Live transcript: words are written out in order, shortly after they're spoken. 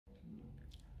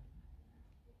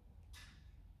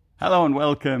Hello and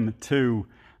welcome to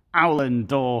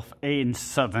Aulendorf in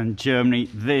southern Germany.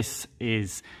 This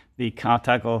is the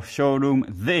Carthago showroom.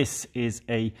 This is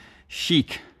a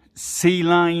Chic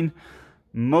C-Line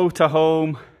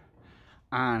motorhome,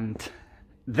 and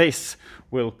this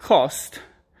will cost,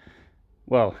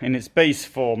 well, in its base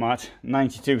format,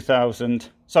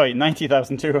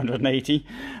 90,280,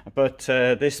 but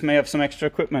this may have some extra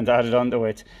equipment added onto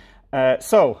it.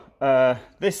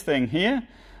 This thing here,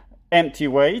 empty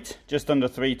weight, just under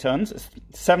 3 tons,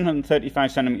 735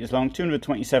 centimeters long,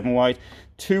 227 wide,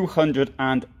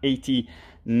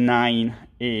 289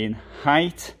 in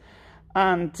height,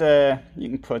 and you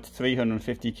can put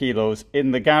 350 kilos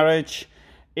in the garage.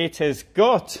 It has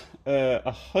got a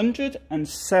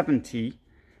 170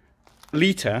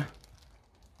 litre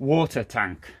water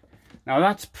tank. Now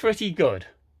that's pretty good,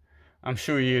 I'm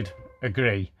sure you'd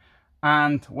agree,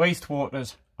 and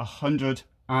wastewater's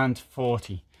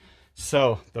 140.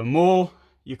 So the more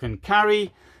you can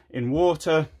carry in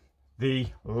water, the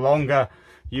longer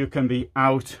you can be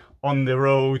out on the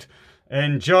road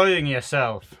enjoying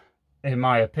yourself, in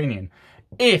my opinion,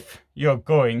 if you're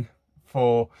going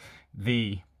for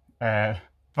the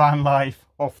van life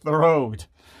off the road.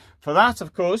 For that,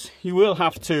 of course, you will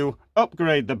have to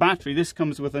upgrade the battery. This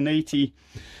comes with an 80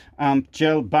 amp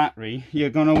gel battery. You're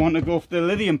going to want to go for the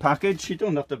lithium package. You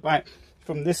don't have to buy it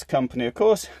from this company, of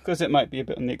course, because it might be a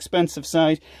bit on the expensive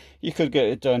side. You could get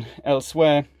it done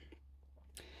elsewhere,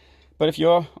 but if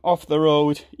you're off the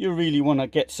road, you really want to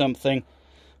get something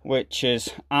which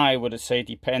is, I would say,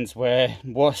 depends where,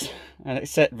 what, and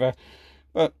etc.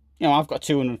 But you know, I've got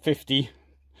 250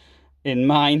 in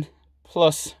mine,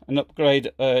 plus an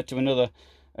upgrade to another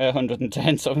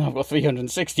 110, so I've got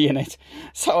 360 in it.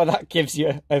 So that gives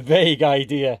you a vague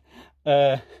idea.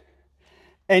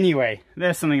 Anyway,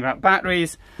 there's something about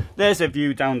batteries. There's a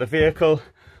view down the vehicle,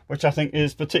 which I think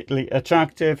is particularly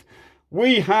attractive.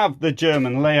 We have the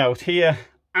German layout here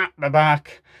at the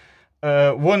back.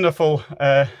 Wonderful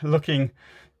looking,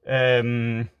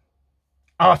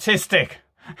 artistic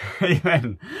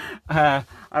even. I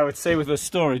would say with the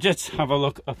storage. Let's have a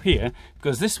look up here,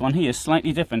 because this one here is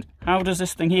slightly different. How does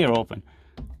this thing here open?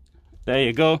 There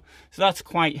you go. So that's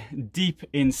quite deep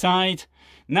inside.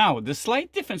 Now, the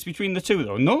slight difference between the two,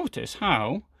 though, notice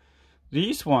how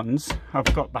these ones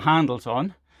have got the handles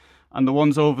on and the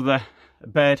ones over the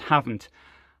bed haven't.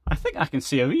 I think I can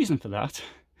see a reason for that.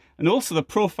 And also the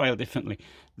profile differently.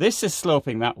 This is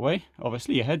sloping that way.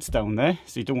 Obviously, your head's down there,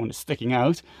 so you don't want it sticking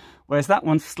out. Whereas that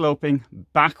one's sloping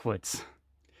backwards.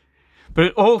 But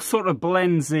it all sort of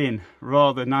blends in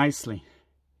rather nicely.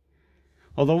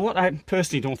 Although what I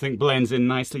personally don't think blends in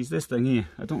nicely is this thing here.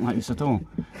 I don't like this at all.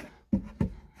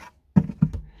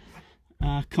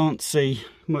 I can't see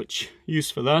much use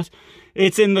for that.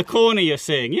 It's in the corner, you're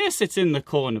saying. Yes, it's in the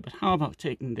corner, but how about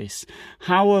taking this?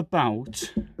 How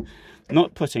about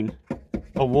not putting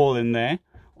a wall in there?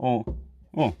 Or,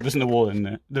 oh, there isn't a wall in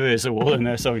there. There is a wall in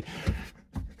there, sorry.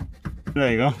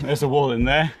 There you go, there's a wall in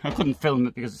there. I couldn't film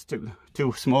it because it's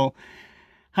too small.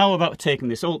 How about taking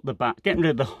this all at the back, getting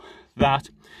rid of that?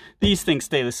 These things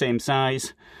stay the same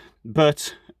size,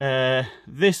 but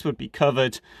this would be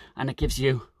covered, and it gives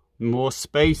you more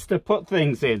space to put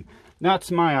things in. That's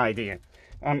my idea.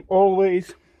 I'm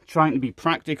always trying to be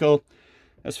practical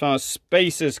as far as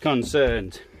space is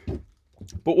concerned.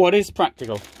 But what is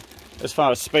practical as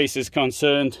far as space is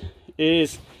concerned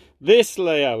is this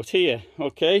layout here.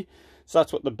 Okay, so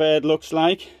that's what the bed looks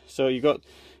like. So you've got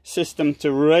system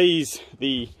to raise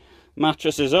the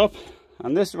mattresses up,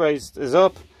 and this raised is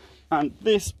up, and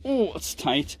this, oh, it's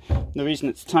tight. The reason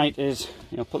it's tight is,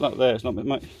 you know, put that there, it's not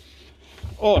much.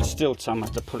 Oh, it's still tight. I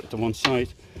have to put it to one side.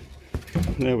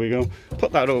 There we go.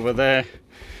 Put that over there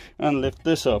and lift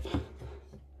this up.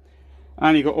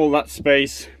 And you got all that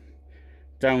space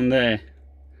down there.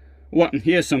 What? And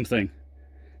here's something.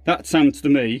 That sounds to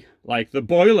me like the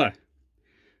boiler.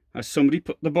 Has somebody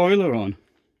put the boiler on?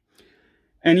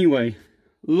 Anyway,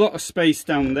 a lot of space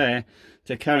down there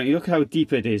to carry. Look how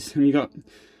deep it is. And you got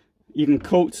even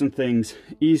coats and things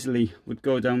easily would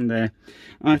go down there.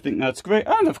 I think that's great.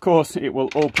 And of course it will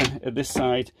open at this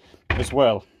side as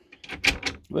well.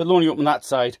 It'll only open that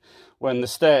side when the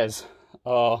stairs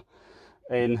are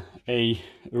in a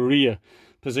rear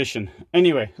position.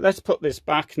 Anyway, let's put this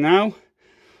back now.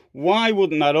 Why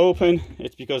wouldn't that open?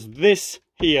 It's because this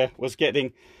here was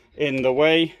getting in the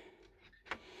way,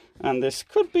 and this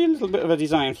could be a little bit of a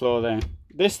design flaw there.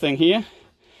 This thing here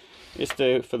is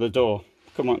for the door.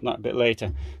 Come on, that a bit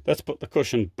later. Let's put the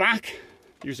cushion back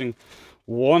using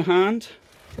one hand.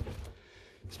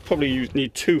 Probably you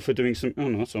need 2 for doing some. Oh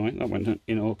no, that's all right. That went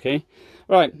in okay.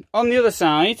 Right, on the other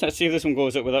side, let's see if this one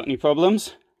goes up without any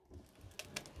problems.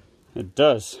 It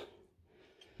does.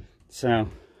 So,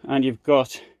 and you've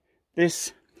got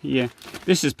this here.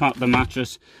 This is part of the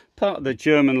mattress, part of the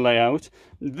German layout.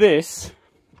 This,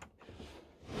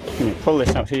 let me pull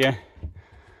this out here.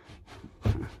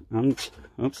 And,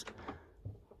 oops.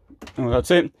 Oh,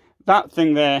 that's it. That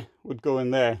thing there would go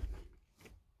in there.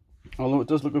 Although it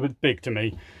does look a bit big to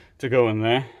me to go in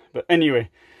there. But anyway,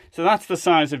 so that's the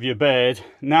size of your bed.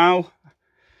 Now,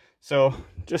 so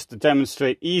just to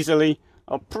demonstrate easily,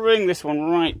 I'll bring this one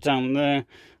right down there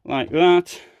like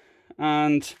that.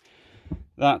 And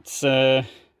that's, I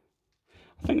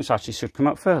think this actually should come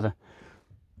out further.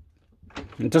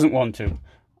 It doesn't want to.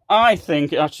 I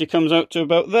think it actually comes out to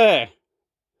about there.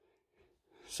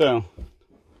 So,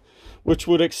 which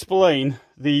would explain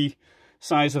the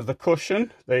size of the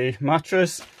cushion, the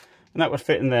mattress, and that would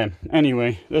fit in there.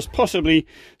 Anyway, there's possibly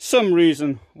some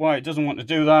reason why it doesn't want to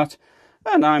do that,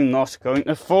 and I'm not going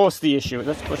to force the issue.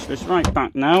 Let's push this right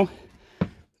back now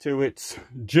to its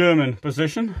German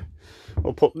position.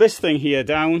 We'll put this thing here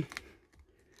down,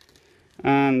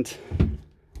 and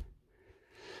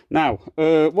now,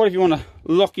 what if you want to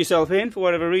lock yourself in for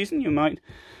whatever reason? You might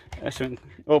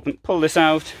pull this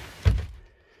out.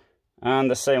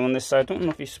 And the same on this side. I don't know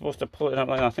if you're supposed to pull it out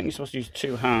like that. I think you're supposed to use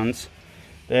 2 hands.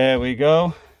 There we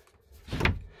go.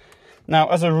 Now,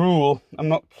 as a rule, I'm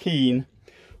not keen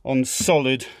on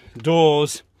solid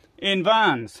doors in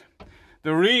vans.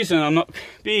 The reason I'm not,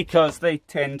 because they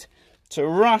tend to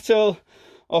rattle.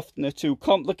 Often they're too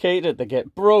complicated. They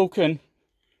get broken.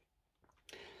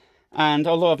 And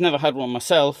although I've never had one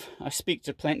myself, I speak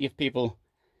to plenty of people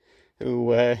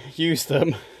who use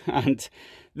them, and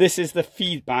this is the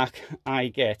feedback I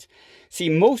get. See,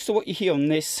 most of what you hear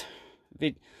on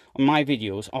on my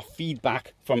videos are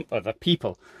feedback from other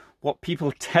people, what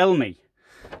people tell me,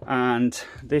 and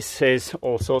this is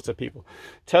all sorts of people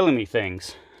telling me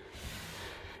things.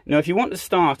 Now, if you want to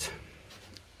start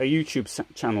a YouTube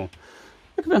channel,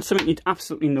 look at something you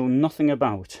absolutely know nothing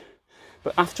about,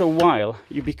 but after a while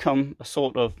you become a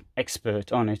sort of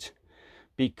expert on it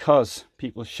because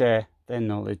people share their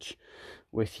knowledge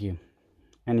with you.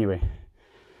 Anyway,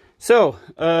 so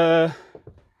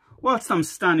whilst I'm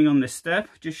standing on this step,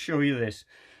 just show you this.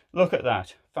 Look at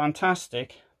that,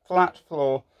 fantastic flat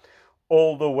floor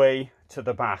all the way to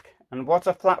the back. And what's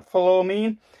a flat floor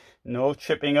mean? No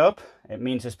chipping up. It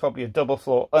means there's probably a double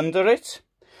floor under it.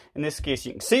 In this case,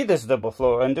 you can see there's a double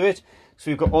floor under it,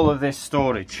 so we've got all of this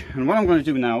storage. And what I'm going to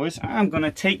do now is I'm going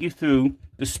to take you through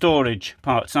the storage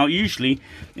parts. Now, usually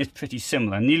it's pretty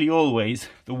similar. Nearly always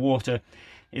the water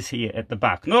is here at the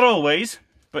back. Not always,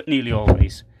 but nearly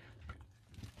always.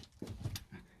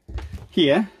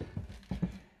 Here,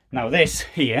 now this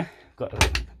here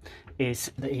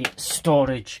is the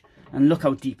storage, and look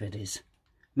how deep it is.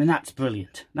 I mean, that's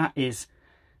brilliant. That is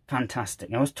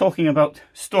fantastic. I was talking about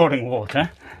storing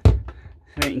water,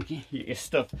 so you can get your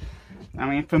stuff. I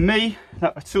mean, for me,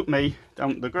 that would suit me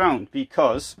down to the ground,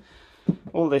 because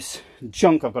all this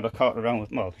junk I've got to cart around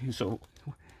with, well, so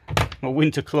my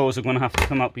winter clothes are going to have to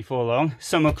come out before long.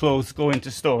 Summer clothes go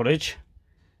into storage,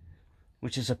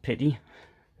 which is a pity.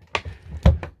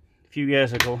 A few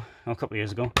years ago, or a couple of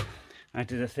years ago, I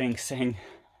did a thing saying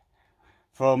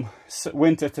from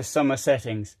winter to summer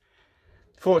settings.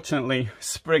 Fortunately,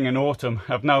 spring and autumn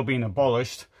have now been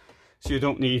abolished, so you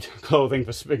don't need clothing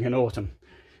for spring and autumn.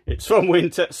 It's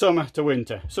from summer to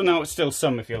winter. So now it's still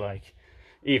summer if you like,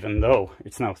 even though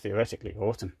it's now theoretically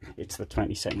autumn. It's the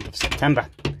 22nd of September.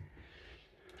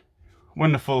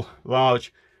 Wonderful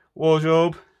large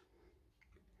wardrobe.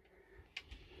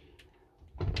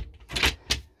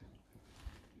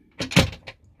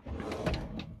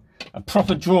 A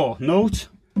proper drawer, note.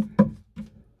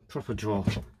 Proper drawer.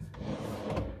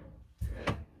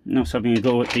 Now so having a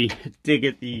go at dig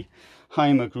at the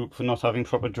Heimer group for not having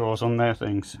proper drawers on their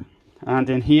things. And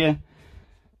in here,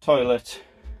 toilet.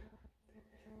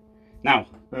 Now,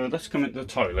 let's come into the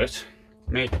toilet.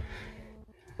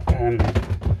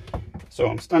 So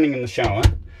I'm standing in the shower.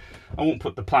 I won't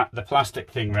put the plastic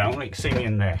thing round, you can see me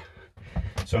in there.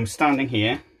 So I'm standing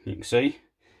here, you can see.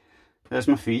 There's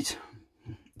my feet.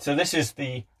 So this is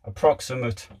the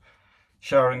approximate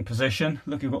showering position.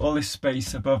 Look, you've got all this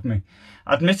space above me.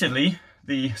 Admittedly,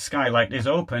 the skylight is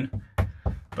open,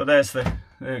 but there's there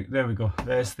we go.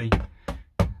 There's the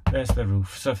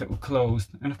roof. So if it were closed,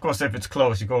 and of course if it's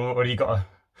closed, you've already got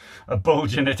a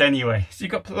bulge in it anyway. So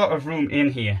you've got a lot of room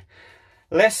in here.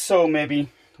 Less so maybe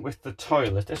with the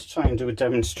toilet. Let's try and do a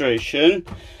demonstration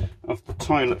of the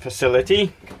toilet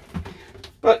facility.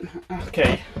 But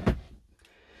okay,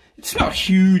 It's not a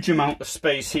huge amount of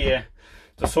space here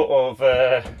to sort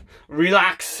of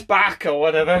relax back or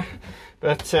whatever,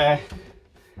 but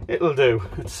it'll do.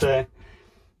 It's the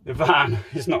van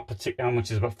is not particularly how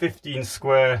much, is about 15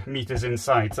 square meters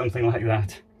inside, something like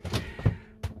that.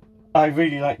 I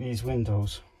really like these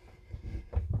windows.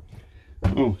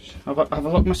 Oh, have I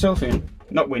locked myself in?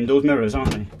 Not windows, mirrors,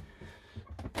 aren't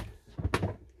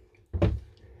they?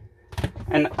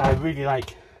 And I really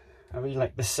like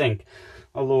the sink,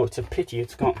 although it's a pity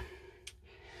it's got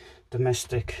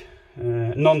domestic,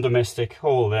 non-domestic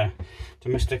hole there.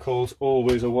 Domestic holes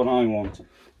always are what I want.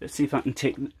 Let's see if I can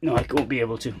take, no, I won't be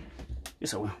able to.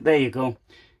 Yes, I will. There you go.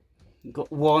 You've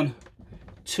got 1,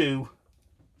 2,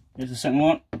 here's the second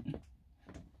one.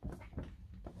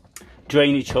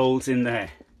 Drainage holes in there.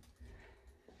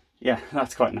 Yeah,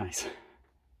 that's quite nice.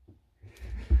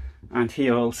 And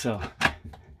here also.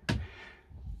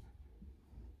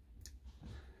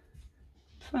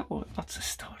 That's a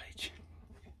storage.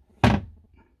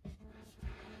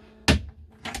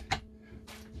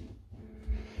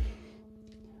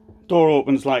 Door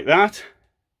opens like that.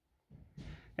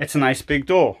 It's a nice big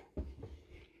door.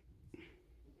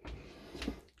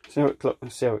 See how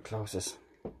it closes.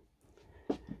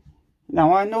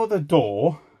 Now I know the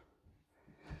door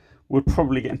would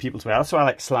probably get in people's way. That's why I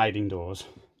like sliding doors.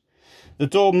 The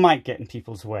door might get in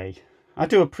people's way. I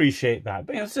do appreciate that,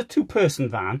 but it's a 2-person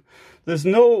van. There's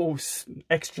no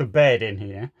extra bed in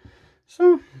here.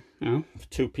 So, you know, for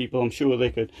 2 people, I'm sure they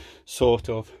could sort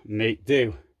of make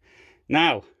do.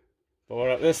 Now, power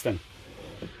up this then.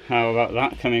 How about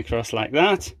that coming across like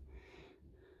that?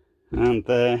 And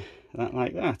that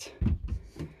like that.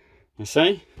 You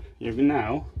see, you've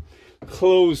now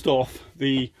closed off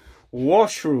the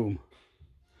washroom.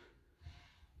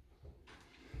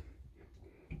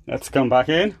 Let's come back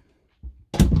in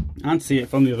and see it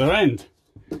from the other end.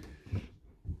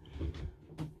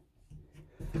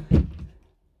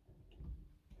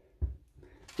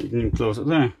 You can even close it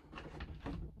there.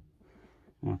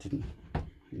 Oh, I didn't.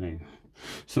 There you go.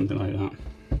 Something like that.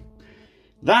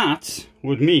 That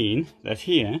would mean that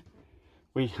here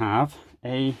we have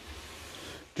a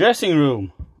dressing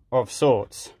room of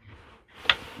sorts.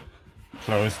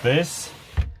 Close this.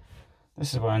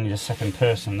 This is where I need a second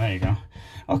person. There you go.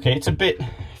 Okay, it's a bit,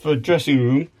 for a dressing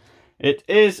room, it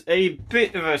is a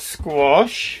bit of a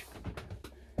squash,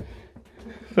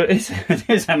 but it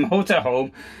is a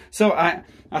motorhome. So I'd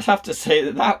have to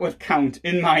say that would count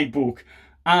in my book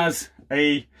as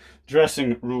a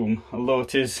dressing room, although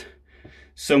it is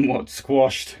somewhat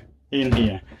squashed in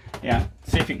here. Yeah,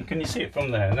 see if you can you see it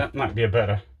from there? That might be a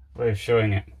better way of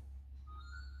showing it.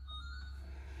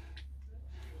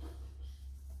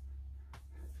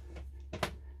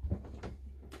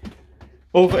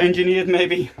 Over-engineered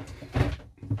maybe.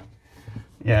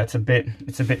 Yeah, it's a bit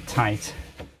tight.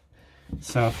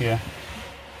 So if you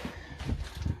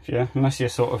unless you're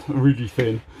sort of really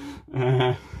thin,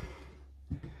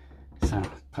 so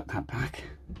put that back.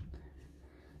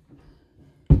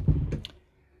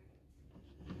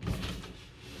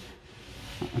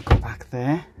 I'll go back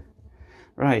there.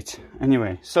 Right,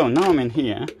 anyway, so now I'm in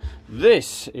here.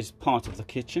 This is part of the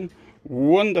kitchen.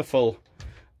 Wonderful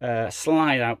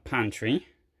slide out pantry.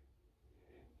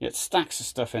 It stacks of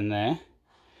stuff in there,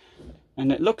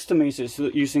 and it looks to me as it's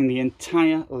using the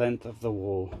entire length of the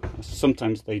wall.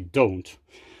 Sometimes they don't.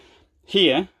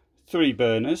 Here, 3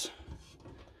 burners,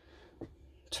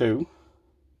 2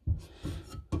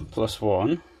 plus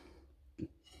 1,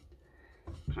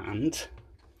 and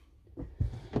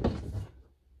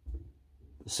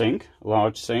the sink, a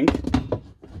large sink.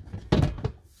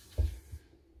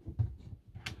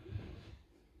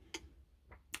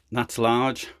 That's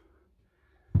large.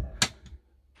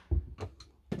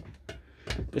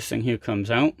 This thing here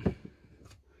comes out.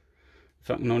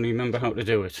 If I can only remember how to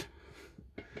do it.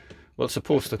 Well, it's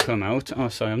supposed to come out. Oh,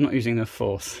 sorry, I'm not using the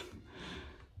force.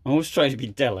 I always try to be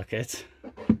delicate.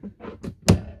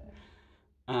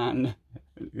 And,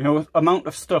 you know, amount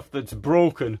of stuff that's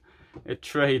broken at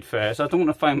trade fairs, I don't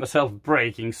want to find myself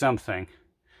breaking something.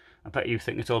 I bet you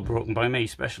think it's all broken by me,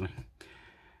 especially.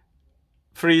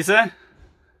 Freezer.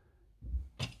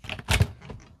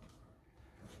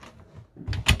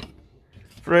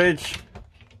 Fridge,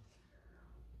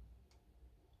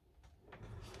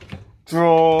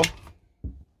 drawer,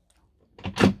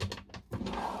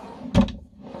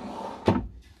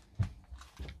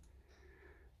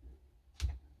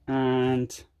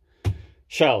 and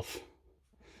shelf.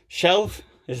 Shelf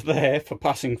is there for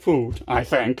passing food, I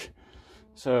think.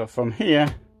 So from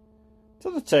here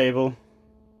to the table,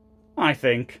 I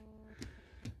think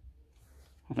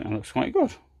that looks quite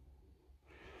good.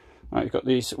 Right, you've got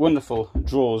these wonderful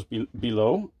drawers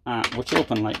below, which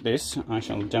open like this. I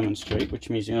shall demonstrate, which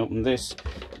means you can open this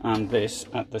and this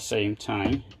at the same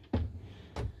time.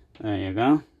 There you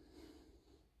go.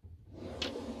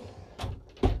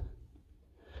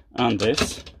 And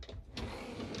this.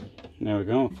 There we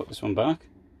go, I'll put this one back.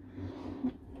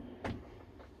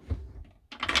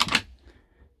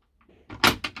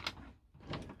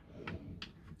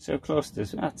 So close to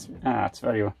this. That's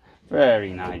very,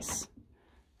 very nice.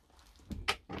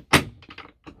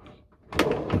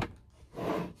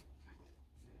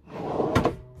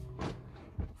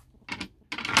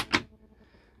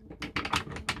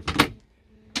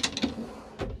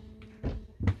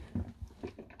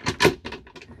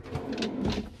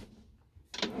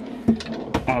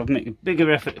 I'll make a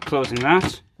bigger effort at closing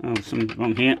that. Oh, something's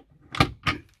wrong here.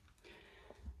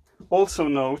 Also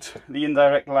note the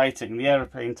indirect lighting, the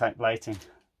aeroplane type lighting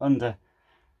under.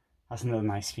 That's another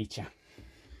nice feature.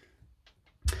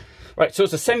 Right, so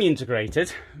it's a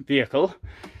semi-integrated vehicle.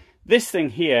 This thing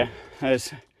here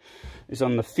is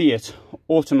on the Fiat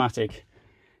automatic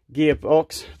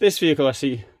gearbox. This vehicle I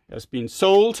see has been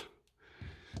sold,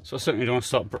 so I certainly don't want to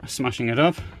start smashing it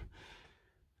up.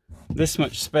 This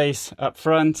much space up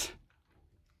front.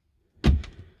 You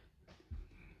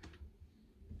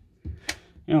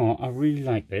know what, I really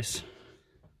like this.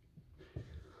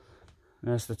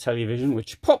 There's the television,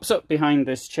 which pops up behind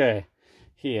this chair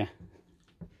here.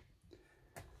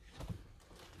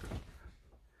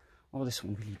 Oh, this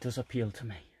one really does appeal to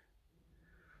me.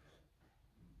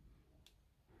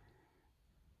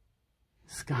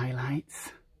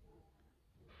 Skylights.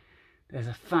 There's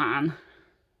a fan.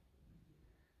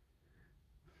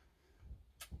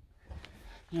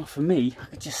 You know, for me, I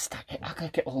could just stack it. I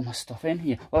could get all my stuff in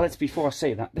here. Well, before I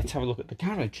say that, let's have a look at the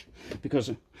garage, because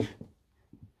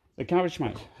the garage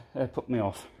might put me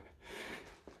off.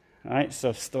 Right,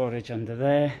 so storage under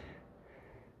there.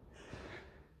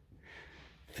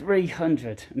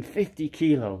 350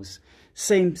 kilos.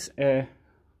 Same. I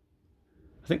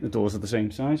think the doors are the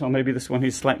same size, or maybe this one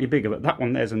is slightly bigger, but that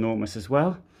one there's enormous as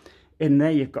well. In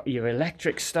there, you've got your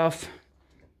electric stuff.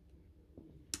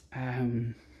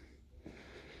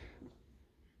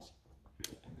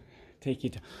 Take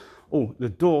it. Oh, the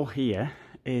door here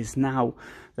is now,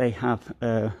 they have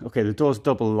okay, the door's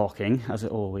double locking as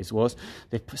it always was.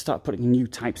 They start putting new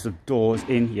types of doors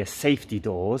in here, safety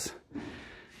doors.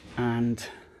 And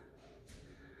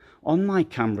on my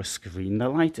camera screen the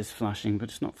light is flashing, but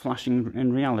it's not flashing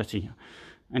in reality.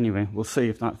 Anyway, we'll see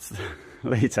if that's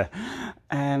later.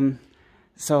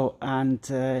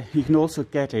 You can also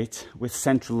get it with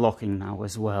central locking now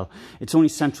as well. It's only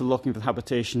central locking for the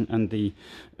habitation and the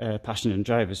passenger and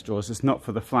driver's doors. It's not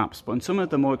for the flaps. But in some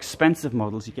of the more expensive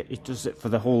models, it does it for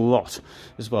the whole lot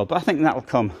as well. But I think that'll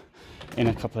come in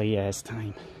a couple of years'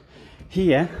 time.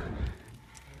 Here,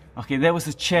 okay, there was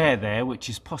a chair there, which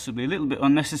is possibly a little bit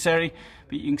unnecessary,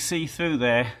 but you can see through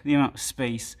there the amount of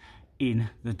space in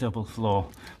the double floor.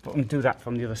 But we can do that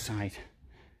from the other side.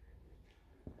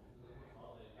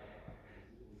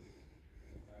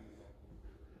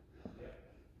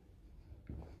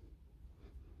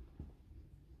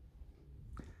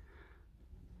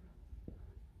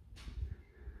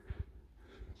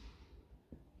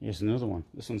 Here's another one.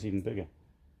 This one's even bigger.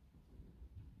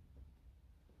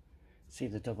 See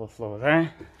the double floor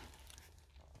there?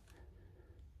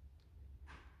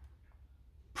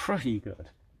 Pretty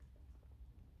good.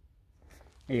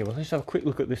 Here, well, let's have a quick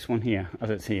look at this one here,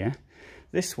 as it's here.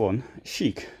 This one,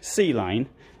 Chic, C-line,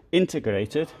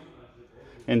 integrated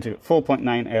into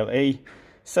 4.9 LE,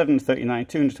 739,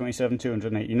 227,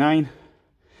 289.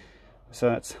 So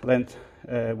that's length,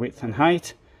 width and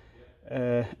height.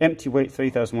 Empty weight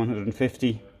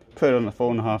 3,150, put on a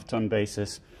 4.5 ton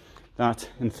basis. That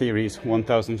in theory is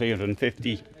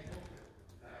 1,350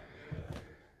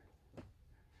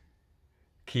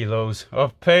 kilos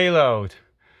of payload.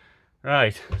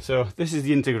 Right, so this is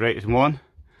the integrated one.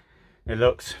 It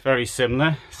looks very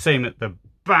similar, same at the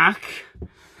back,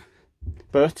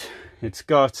 but it's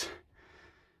got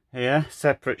here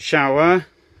separate shower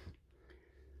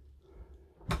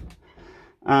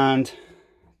and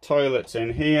toilets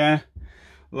in here,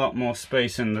 a lot more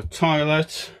space in the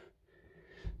toilet.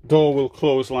 Door will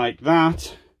close like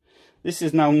that. This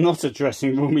is now not a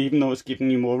dressing room, even though it's giving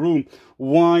you more room.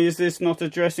 Why is this not a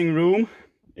dressing room?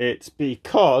 It's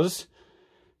because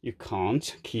you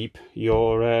can't keep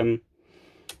your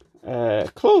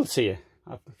clothes here.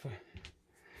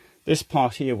 This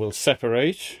part here will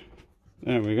separate.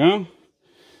 There we go.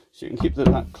 So you can keep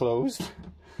that closed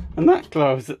and that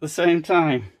closed at the same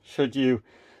time, should you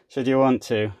want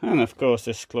to. And of course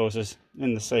this closes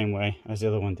in the same way as the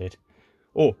other one did.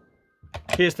 Oh,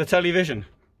 here's the television.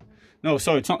 No,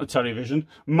 sorry, it's not the television.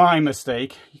 My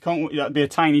mistake. You can't, that'd be a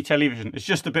tiny television. It's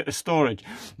just a bit of storage.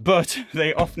 But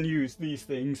they often use these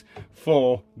things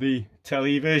for the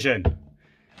television.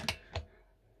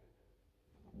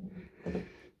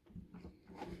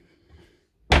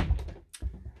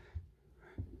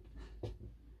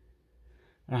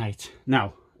 Right,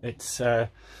 now, it's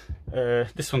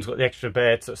this one's got the extra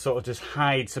bed, so it sort of just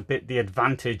hides a bit the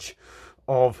advantage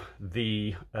of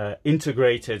the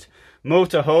integrated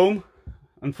motorhome.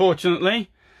 Unfortunately,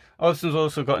 this one's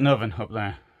also got an oven up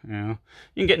there. You know,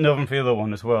 you can get an oven for the other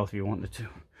one as well if you wanted to.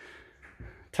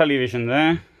 Television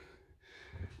there,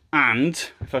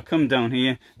 and if I come down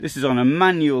here, this is on a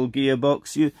manual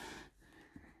gearbox.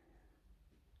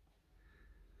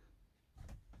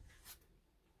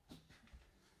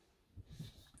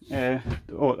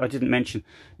 Oh, I didn't mention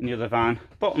in the other van,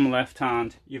 bottom left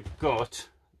hand, you've got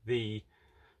the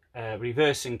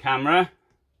reversing camera.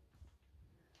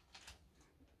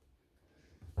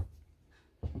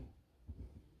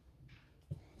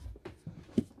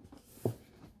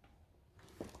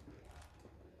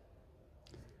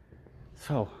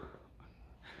 So,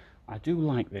 I do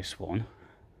like this one.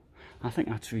 I think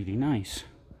that's really nice.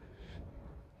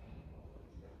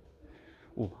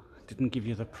 Oh, I didn't give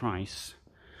you the price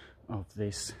of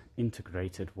this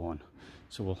integrated one.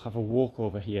 So we'll have a walk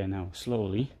over here now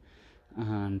slowly,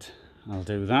 and I'll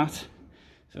do that.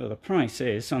 So the price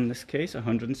is, on this case,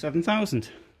 107,000.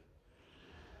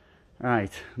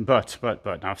 Right, but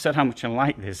now I've said how much I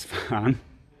like this van.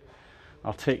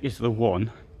 I'll take you to the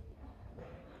one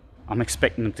I'm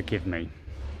expecting them to give me.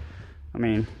 I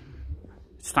mean,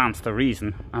 it stands to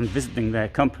reason. I'm visiting their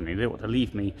company. They ought to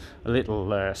leave me a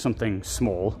little something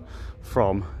small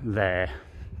from their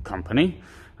company.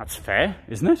 That's fair,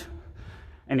 isn't it?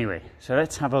 Anyway, so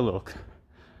let's have a look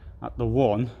at the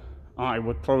one I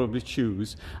would probably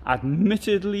choose.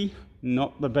 Admittedly,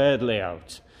 not the bed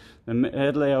layout. The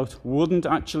bed layout wouldn't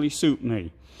actually suit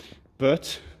me,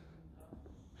 but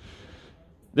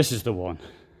this is the one.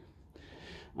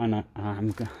 And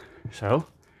so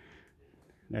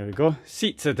there we go.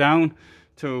 Seats are down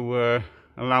to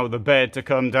allow the bed to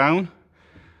come down.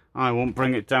 I won't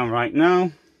bring it down right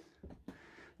now.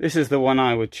 This is the one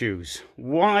I would choose.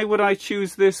 Why would I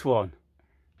choose this one?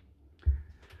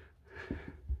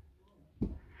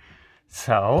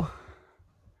 So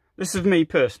this is me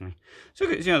personally. So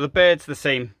you know, the bed's the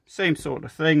same sort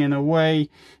of thing in a way.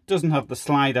 It doesn't have the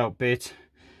slide out bit,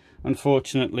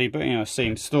 unfortunately, but you know,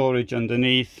 same storage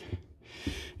underneath.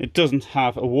 It doesn't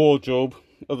have a wardrobe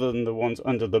other than the ones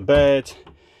under the bed.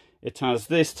 It has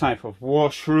this type of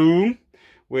washroom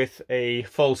with a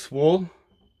false wall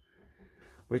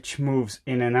which moves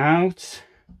in and out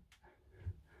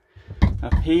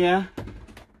up here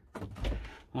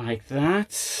like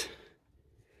that.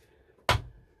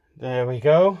 There we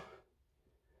go.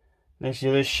 There's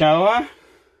your shower.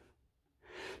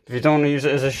 If you don't use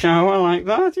it as a shower like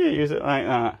that, you use it like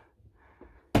that.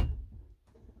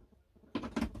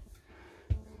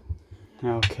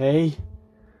 Okay.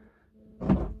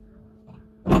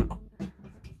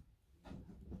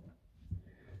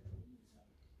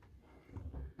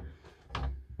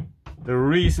 The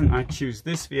reason I choose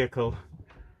this vehicle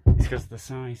is because of the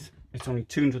size. It's only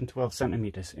 212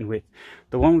 centimeters in width.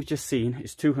 The one we've just seen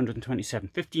is 227,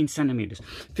 15 centimeters.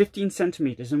 15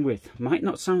 centimeters in width might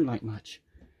not sound like much,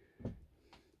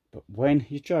 but when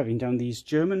you're driving down these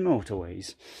German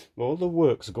motorways, where all the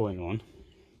work's going on,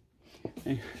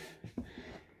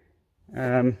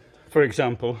 for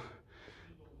example,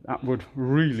 that would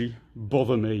really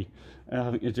bother me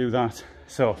having to do that.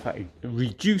 So if I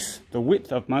reduce the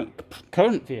width of my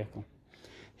current vehicle,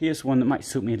 here's one that might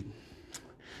suit me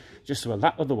just well.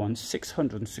 That other one's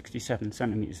 667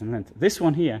 centimeters in length. This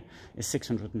one here is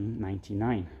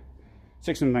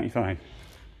 695.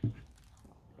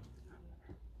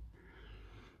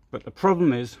 But the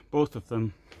problem is both of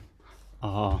them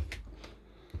are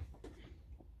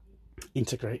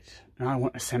integrated, and I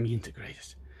want a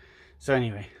semi-integrated. So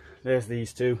anyway, there's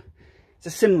these two. It's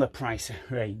a similar price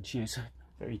range. You know, it's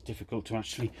very difficult to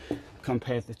actually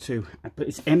compare the two, but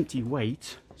it's empty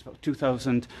weight. It's about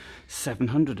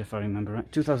 2,700 if I remember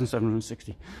right,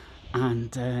 2,760,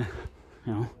 and you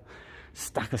know,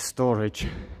 stack of storage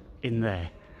in there.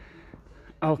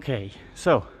 Okay,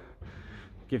 so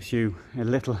gives you a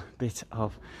little bit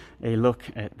of a look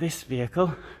at this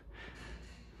vehicle.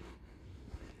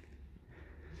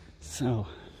 So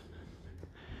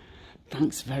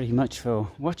thanks very much for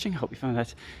watching. I hope you found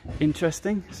that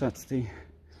interesting. So that's the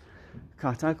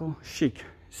Carthago Chic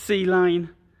C-Line,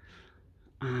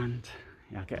 and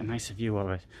yeah, I'll get a nicer view of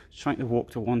it. Just trying to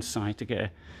walk to one side to get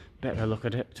a better look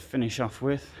at it to finish off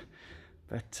with.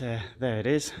 But there it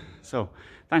is. So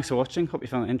thanks for watching, hope you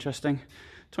found it interesting.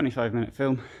 25-minute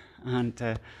film,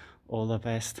 and all the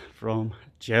best from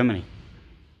Germany.